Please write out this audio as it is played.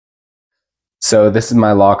So this is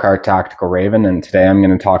my Lockhart Tactical Raven, and today I'm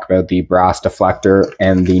going to talk about the brass deflector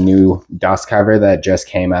and the new dust cover that just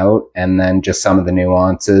came out, and then just some of the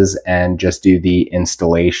nuances and just do the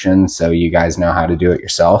installation so you guys know how to do it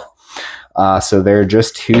yourself. So there are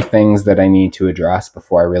just two things that I need to address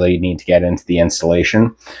before I really need to get into the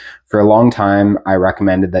installation. For a long time, I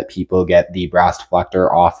recommended that people get the brass deflector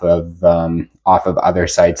off of other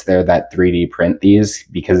sites there that 3D print these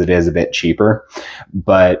because it is a bit cheaper.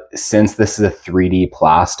 But since this is a 3D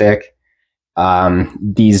plastic,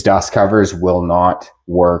 these dust covers will not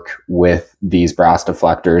work with these brass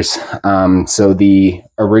deflectors. So the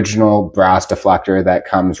original brass deflector that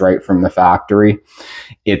comes right from the factory,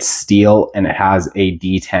 it's steel and it has a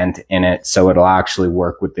detent in it, so it'll actually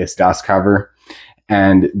work with this dust cover.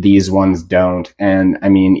 And these ones don't. And I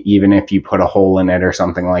mean, even if you put a hole in it or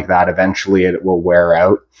something like that, eventually it will wear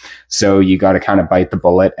out. So you got to kind of bite the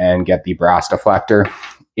bullet and get the brass deflector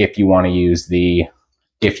if you want to use the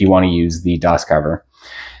dust cover.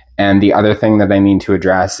 And the other thing that I need to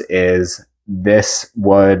address is this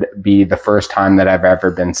would be the first time that I've ever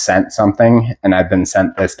been sent something, and I've been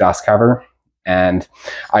sent this dust cover. And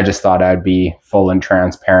I just thought I'd be full and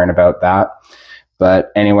transparent about that.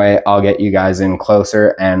 But anyway, I'll get you guys in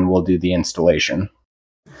closer and we'll do the installation.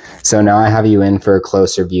 So now I have you in for a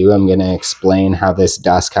closer view. I'm going to explain how this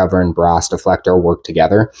dust cover and brass deflector work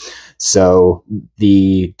together. So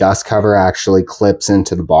the dust cover actually clips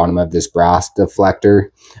into the bottom of this brass deflector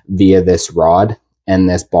via this rod, and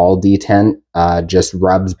this ball detent just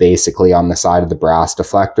rubs basically on the side of the brass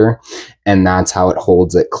deflector, and that's how it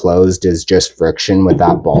holds it closed, is just friction with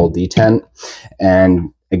that ball detent.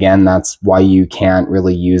 And again, that's why you can't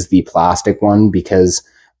really use the plastic one, because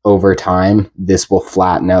over time, this will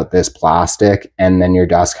flatten out this plastic and then your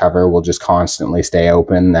dust cover will just constantly stay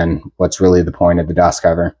open. Then what's really the point of the dust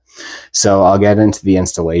cover? So I'll get into the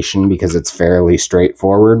installation because it's fairly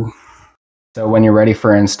straightforward. So when you're ready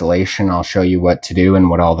for installation, I'll show you what to do and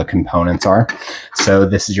what all the components are. So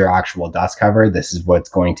this is your actual dust cover. This is what's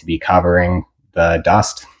going to be covering the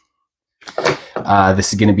dust.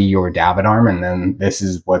 This is going to be your davit arm, and then this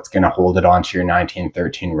is what's going to hold it onto your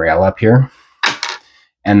 1913 rail up here.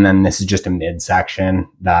 And then this is just a midsection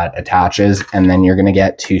that attaches, and then you're going to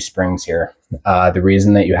get two springs here. The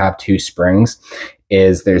reason that you have two springs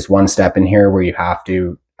is there's one step in here where you have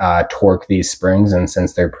to torque these springs, and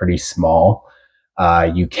since they're pretty small,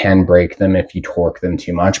 you can break them if you torque them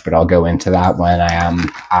too much, but I'll go into that when I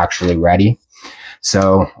am actually ready.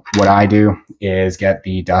 So what I do is get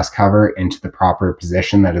the dust cover into the proper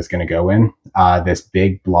position that is going to go in. This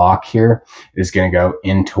big block here is going to go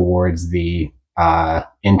in towards the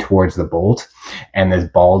bolt, and this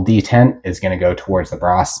ball detent is going to go towards the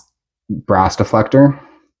brass deflector.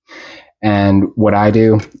 And what I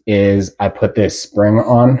do is I put this spring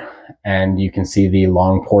on, and you can see the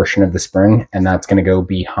long portion of the spring, and that's going to go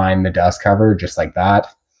behind the dust cover just like that.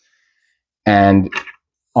 And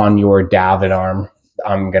on your davit arm,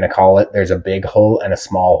 I'm going to call it, there's a big hole and a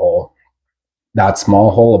small hole. That small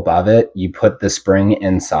hole above it, you put the spring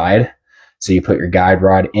inside. So you put your guide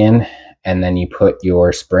rod in, and then you put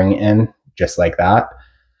your spring in just like that.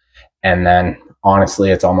 And then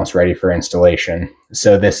honestly, it's almost ready for installation.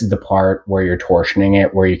 So this is the part where you're torsioning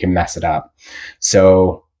it, where you can mess it up.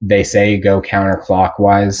 So they say go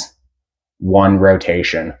counterclockwise, one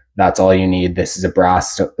rotation. That's all you need. This is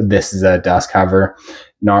a dust cover,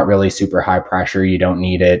 not really super high pressure. You don't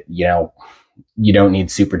need it, you don't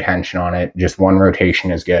need super tension on it. Just one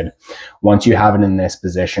rotation is good. Once you have it in this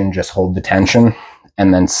position, just hold the tension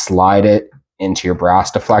and then slide it into your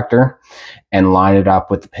brass deflector and line it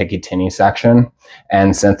up with the Picatinny section.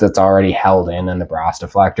 And since it's already held in the brass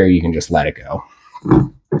deflector, you can just let it go.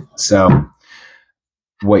 So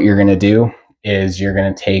what you're going to do is you're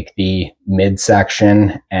going to take the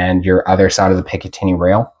midsection and your other side of the Picatinny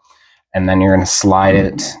rail, and then you're going to slide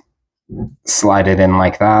it in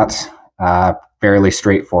like that. Fairly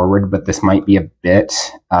straightforward, but this might be a bit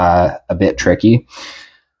tricky.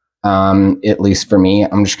 At least for me.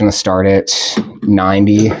 I'm just going to start it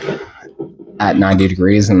at 90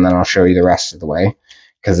 degrees, and then I'll show you the rest of the way,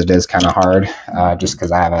 because it is kind of hard, just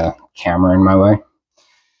because I have a camera in my way.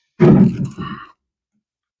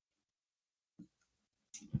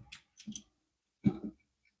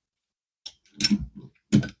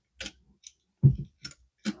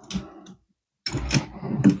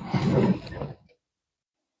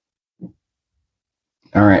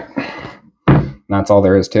 All right, that's all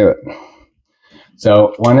there is to it.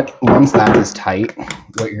 So once that is tight,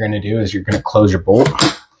 what you're going to do is you're going to close your bolt,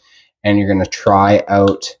 and you're going to try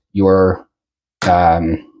out your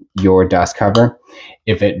your dust cover.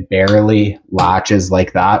 If it barely latches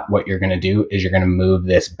like that, what you're going to do is you're going to move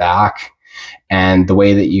this back. And the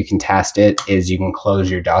way that you can test it is you can close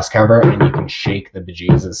your dust cover and you can shake the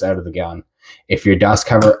bejesus out of the gun. If your dust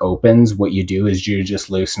cover opens, what you do is you just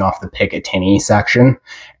loosen off the Picatinny section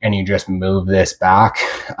and you just move this back.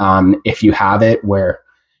 If you have it where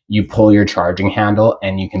you pull your charging handle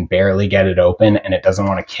and you can barely get it open and it doesn't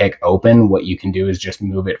want to kick open, what you can do is just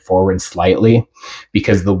move it forward slightly,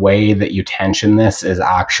 because the way that you tension this is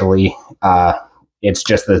actually, it's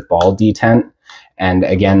just this ball detent. And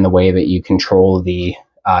again, the way that you control the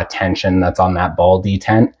tension that's on that ball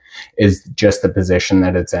detent is just the position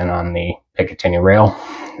that it's in on the Picatinny rail.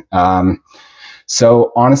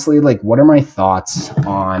 So honestly, like, what are my thoughts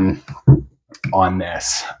on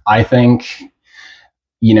this? I think,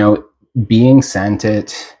 you know, being sent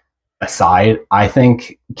it aside, I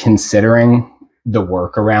think considering the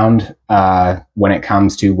workaround when it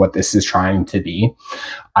comes to what this is trying to be,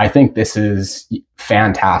 I think this is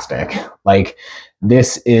fantastic. Like,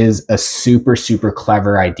 this is a super, super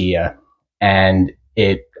clever idea, and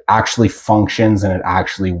it actually functions and it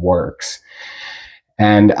actually works.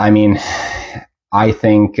 And I mean, I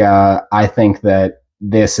think that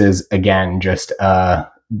this is, again, just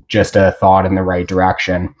a thought in the right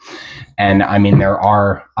direction. And I mean, there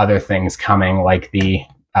are other things coming, like the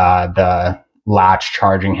latch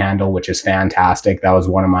charging handle, which is fantastic. That was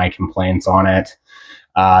one of my complaints on it.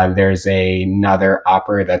 There's another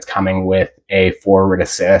upper that's coming with a forward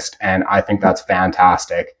assist, and I think that's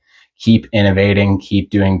fantastic. Keep innovating, keep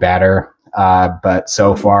doing better. But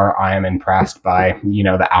so far, I am impressed by, you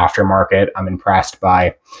know, the aftermarket. I'm impressed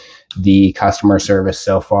by the customer service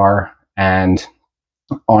so far. And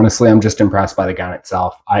honestly, I'm just impressed by the gun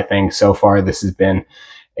itself. I think so far this has been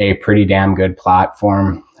a pretty damn good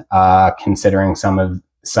platform, considering some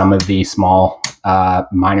of the small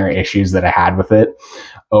minor issues that I had with it.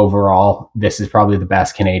 Overall, this is probably the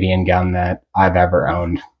best Canadian gun that I've ever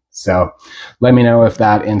owned. So let me know if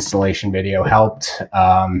that installation video helped.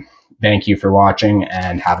 Thank you for watching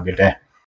and have a good day.